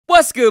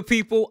What's good,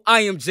 people?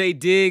 I am Jay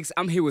Diggs.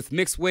 I'm here with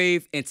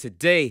MixWave, and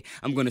today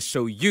I'm going to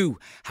show you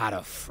how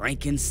to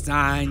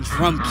Frankenstein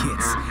drum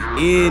kits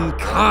in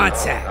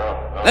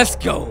Kontakt. Let's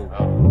go.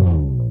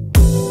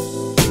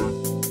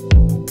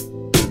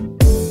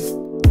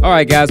 All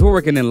right, guys, we're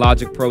working in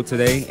Logic Pro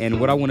today, and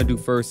what I want to do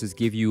first is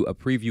give you a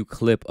preview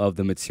clip of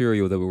the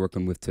material that we're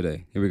working with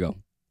today. Here we go.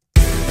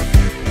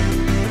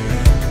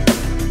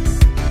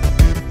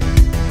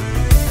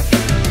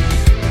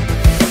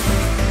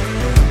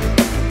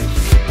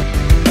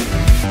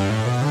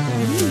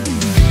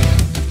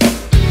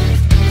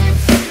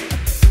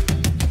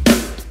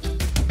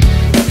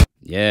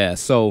 Yeah,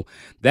 so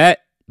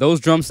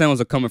those drum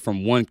sounds are coming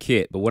from one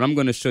kit, but what I'm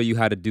going to show you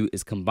how to do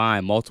is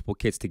combine multiple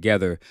kits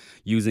together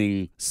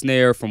using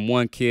snare from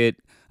one kit,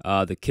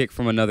 the kick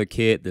from another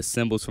kit, the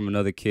cymbals from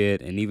another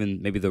kit, and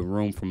even maybe the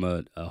room from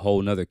a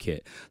whole nother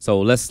kit. So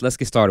let's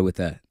get started with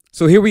that.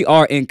 So here we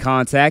are in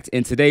Kontakt,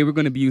 and today we're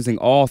going to be using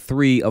all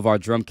three of our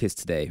drum kits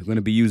today. We're going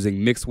to be using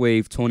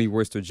MixWave Tony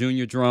Royster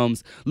Jr.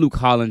 drums, Luke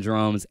Holland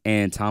drums,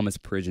 and Thomas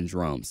Pridgen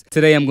drums.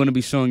 Today I'm going to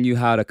be showing you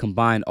how to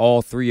combine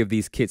all three of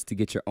these kits to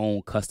get your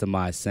own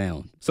customized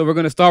sound. So we're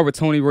going to start with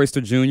Tony Royster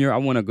Jr. I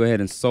want to go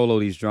ahead and solo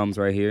these drums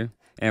right here,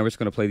 and we're just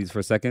going to play these for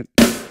a second.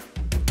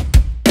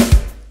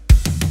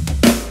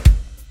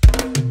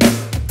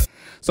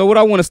 So what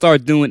I want to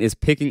start doing is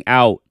picking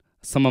out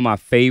some of my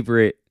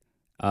favorite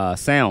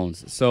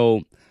sounds.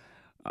 So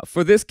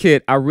for this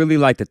kit, I really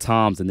like the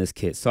toms in this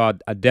kit. So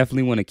I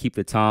definitely want to keep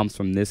the toms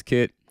from this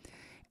kit.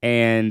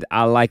 And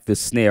I like the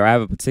snare. I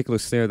have a particular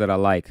snare that I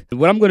like.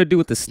 What I'm going to do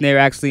with the snare,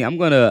 actually, I'm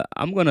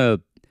gonna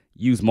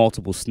use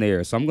multiple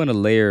snares. So I'm going to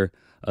layer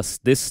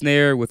this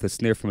snare with a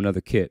snare from another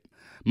kit.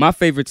 My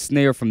favorite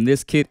snare from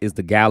this kit is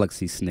the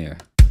Galaxy snare.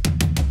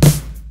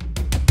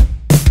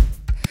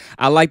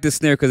 I like this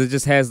snare because it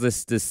just has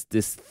this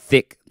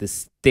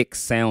thick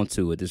sound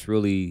to it. This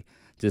really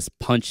just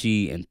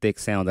punchy and thick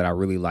sound that I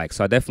really like.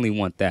 So I definitely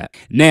want that.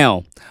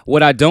 Now,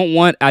 what I don't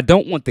want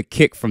the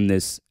kick from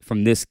this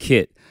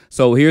kit.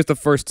 So here's the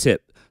first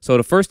tip. So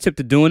the first tip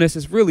to doing this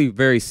is really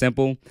very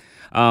simple.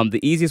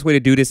 The easiest way to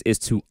do this is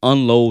to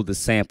unload the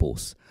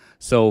samples.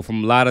 So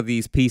from a lot of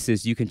these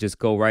pieces, you can just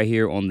go right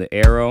here on the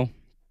arrow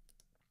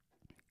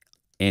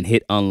and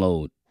hit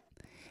unload.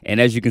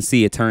 And as you can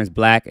see, it turns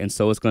black, and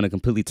so it's going to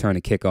completely turn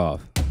the kick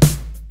off.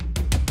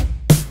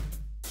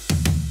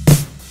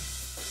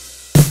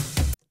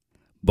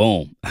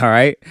 Boom. All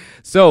right.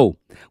 So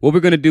what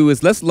we're going to do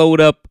is let's load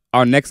up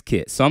our next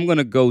kit. So I'm going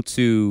to go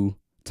to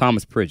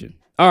Thomas Pridgen.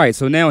 All right.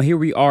 So now here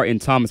we are in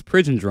Thomas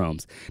Pridgen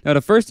drums. Now,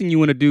 the first thing you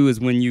want to do is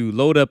when you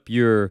load up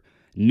your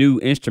new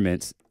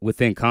instruments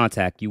within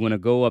Kontakt, you want to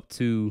go up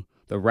to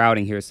the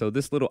routing here. So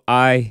this little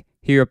eye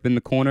here up in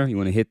the corner, you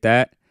want to hit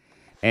that.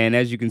 And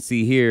as you can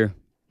see here,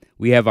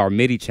 we have our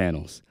MIDI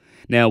channels.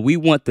 Now we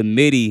want the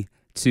MIDI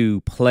to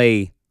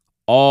play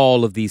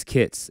all of these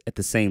kits at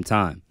the same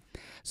time.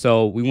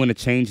 So we want to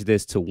change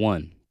this to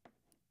 1.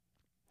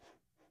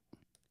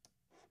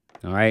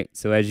 All right.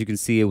 So as you can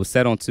see, it was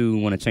set on 2.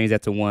 We want to change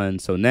that to 1.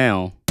 So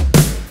now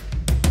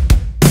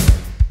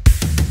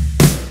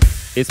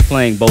it's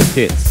playing both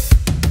kits.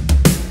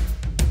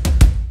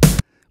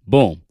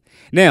 Boom.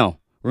 Now,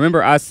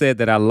 remember I said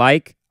that I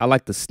like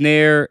the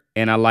snare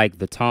and I like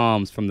the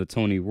toms from the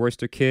Tony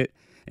Royster kit.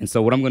 And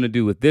so what I'm going to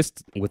do with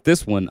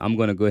this one, I'm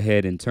going to go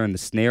ahead and turn the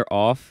snare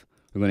off.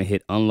 We're going to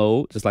hit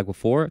unload just like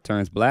before. It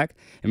turns black.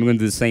 And we're going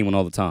to do the same on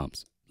all the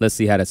toms. Let's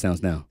see how that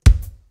sounds now.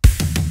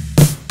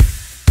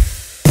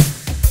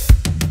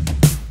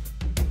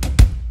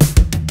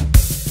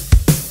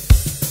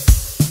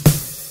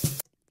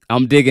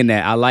 I'm digging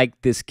that. I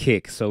like this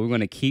kick. So we're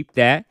going to keep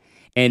that.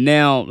 And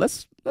now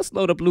let's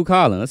load up Luke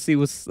Holland. Let's see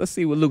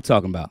what Luke's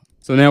talking about.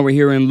 So now we're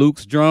here in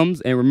Luke's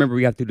drums. And remember,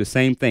 we have to do the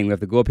same thing. We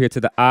have to go up here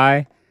to the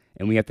eye,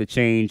 and we have to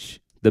change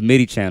the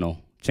MIDI channel.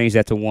 Change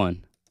that to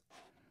 1.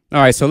 All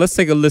right, so let's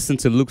take a listen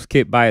to Luke's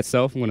kit by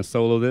itself. I'm going to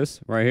solo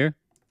this right here.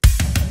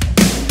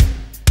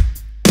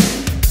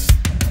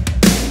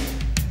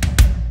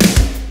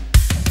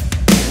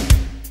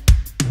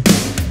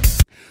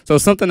 So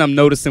something I'm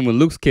noticing with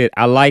Luke's kit,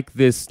 I like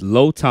this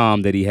low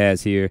tom that he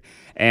has here,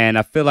 and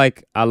I feel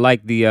like I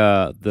like the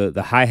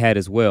hi-hat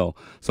as well.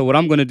 So what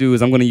I'm going to do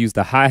is I'm going to use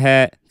the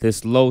hi-hat,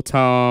 this low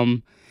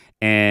tom,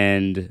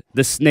 and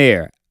the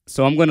snare.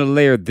 So I'm going to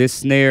layer this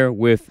snare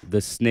with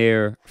the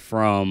snare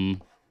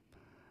from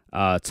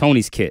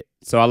Tony's kit.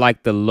 So I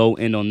like the low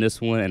end on this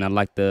one, and I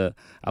like the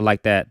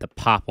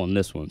pop on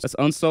this one. Let's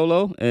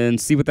unsolo and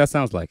see what that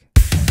sounds like.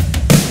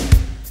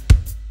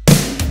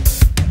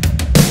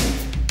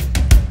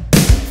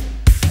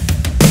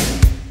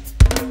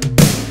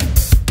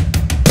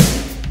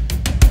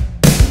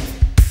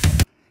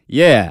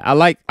 Yeah, I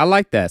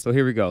like that. So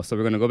here we go. So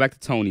we're gonna go back to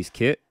Tony's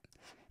kit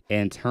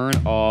and turn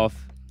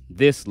off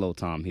this low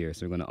tom here.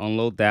 So we're gonna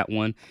unload that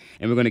one,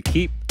 and we're gonna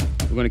keep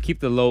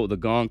the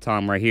gong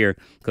tom right here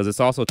because it's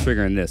also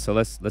triggering this. So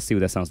let's see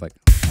what that sounds like.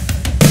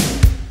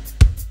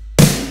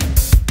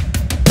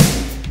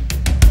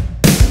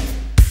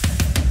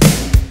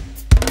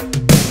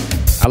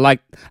 I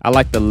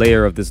like the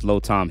layer of this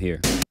low tom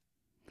here.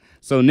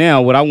 So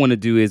now what I want to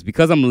do is,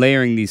 because I'm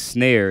layering these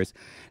snares,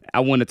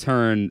 I want to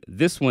turn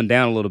this one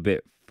down a little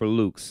bit for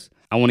Luke's.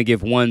 I want to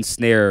give one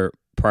snare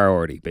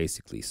priority,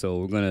 basically. So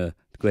we're going to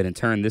go ahead and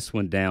turn this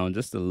one down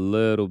just a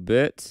little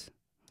bit.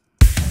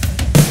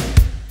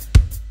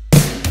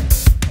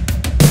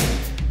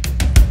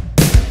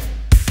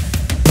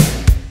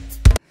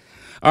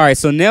 All right,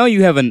 so now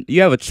you have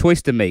a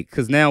choice to make,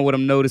 because now what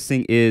I'm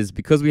noticing is,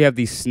 because we have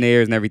these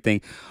snares and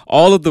everything,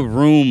 all of the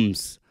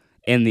rooms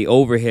and the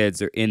overheads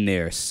are in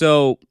there.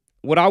 So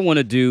what I want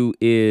to do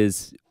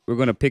is we're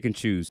going to pick and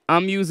choose.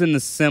 I'm using the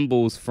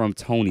cymbals from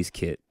Tony's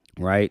kit,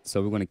 right?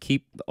 So we're going to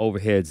keep the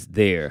overheads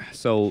there.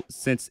 So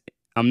since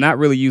I'm not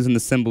really using the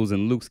cymbals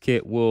in Luke's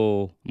kit,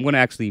 I'm going to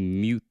actually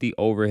mute the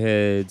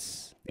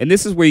overheads. And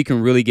this is where you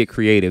can really get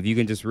creative. You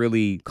can just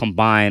really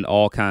combine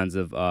all kinds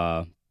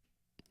of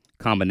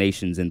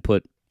combinations and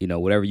put, you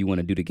know, whatever you want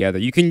to do together.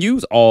 You can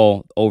use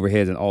all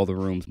overheads in all the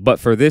rooms, but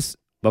for this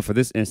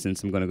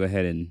instance, I'm going to go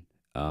ahead and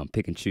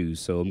pick and choose.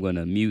 So I'm going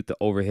to mute the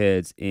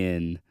overheads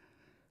in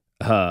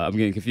I'm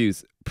getting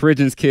confused,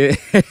 Pridgen's kit.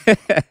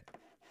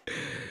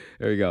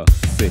 There we go.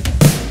 Let's see.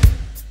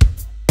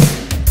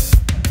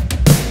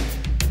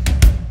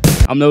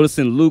 I'm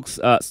noticing Luke's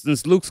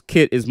since Luke's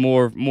kit is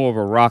more of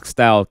a rock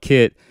style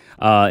kit,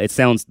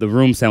 the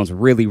room sounds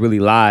really, really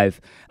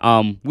live,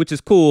 which is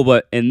cool,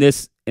 but in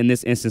this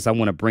instance, I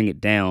want to bring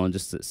it down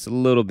just a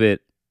little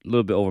bit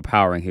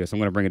overpowering here. So I'm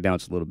going to bring it down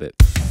just a little bit.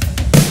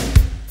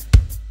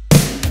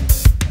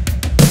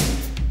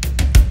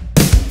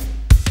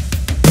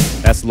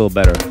 That's a little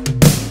better.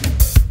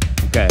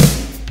 Okay.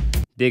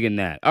 Digging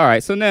that. All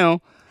right. So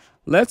now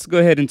let's go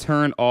ahead and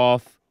turn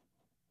off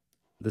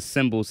the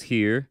cymbals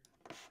here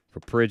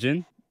for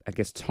Pridgen. I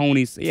guess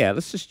Tony's. Yeah,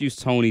 let's just use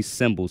Tony's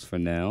cymbals for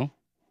now.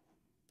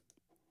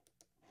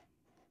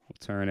 We'll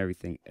turn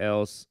everything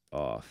else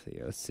off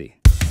here. Let's see.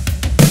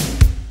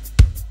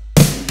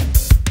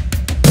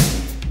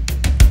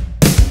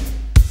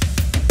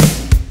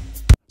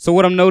 So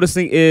what I'm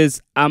noticing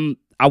is I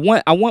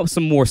want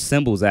some more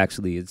cymbals.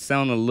 Actually, it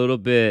sounded a little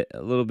bit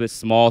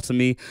small to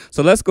me.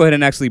 So let's go ahead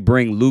and actually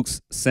bring Luke's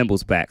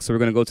cymbals back. So we're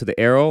gonna go to the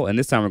arrow, and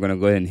this time we're gonna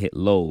go ahead and hit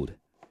load.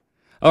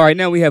 All right,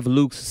 now we have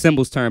Luke's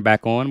cymbals turned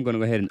back on. I'm gonna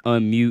go ahead and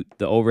unmute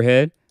the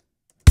overhead.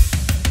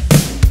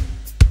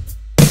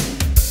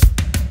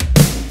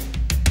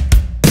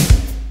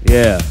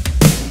 Yeah.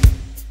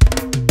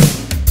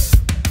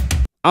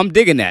 I'm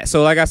digging that.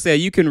 So like I said,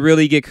 you can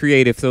really get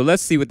creative. So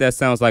let's see what that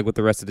sounds like with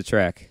the rest of the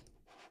track.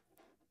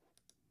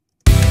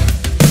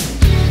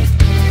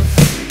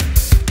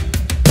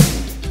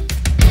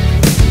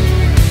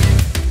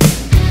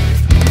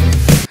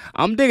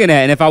 I'm digging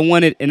that. And if I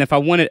want it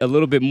a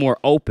little bit more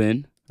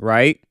open,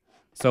 right?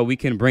 So we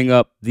can bring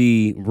up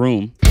the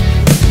room.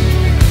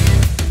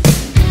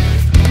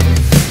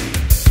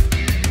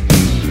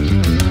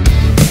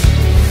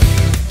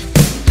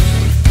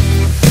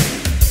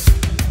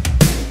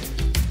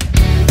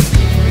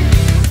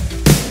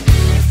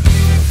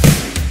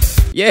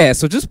 Yeah,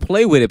 so just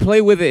play with it.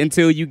 Play with it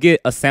until you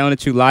get a sound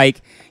that you like.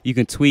 You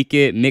can tweak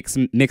it, mix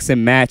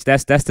and match.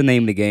 That's the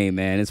name of the game,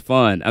 man. It's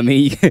fun. I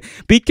mean,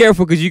 be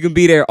careful because you can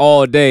be there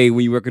all day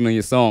when you're working on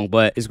your song.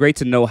 But it's great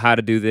to know how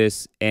to do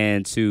this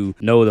and to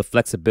know the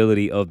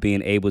flexibility of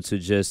being able to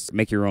just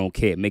make your own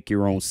kit, make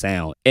your own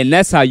sound. And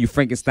that's how you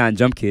Frankenstein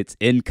drum kits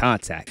in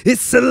Kontakt.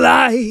 It's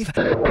alive.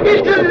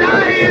 It's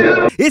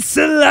alive. It's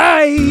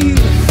alive.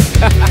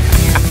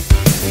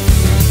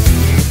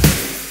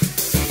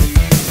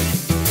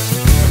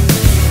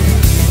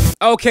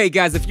 Okay,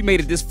 guys, if you made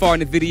it this far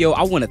in the video,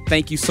 I want to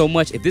thank you so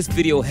much. If this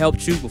video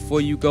helped you, before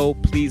you go,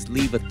 please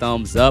leave a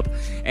thumbs up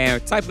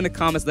and type in the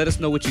comments. Let us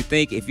know what you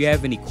think. If you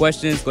have any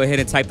questions, go ahead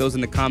and type those in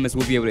the comments.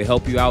 We'll be able to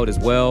help you out as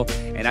well.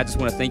 And I just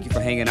want to thank you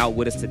for hanging out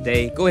with us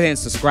today. Go ahead and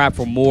subscribe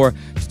for more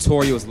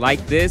tutorials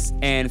like this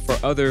and for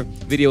other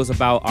videos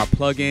about our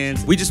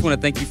plugins. We just want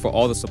to thank you for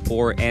all the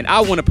support. And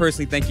I want to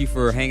personally thank you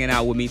for hanging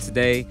out with me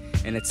today.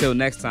 And until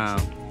next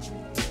time,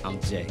 I'm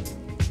Jay.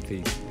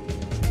 Peace.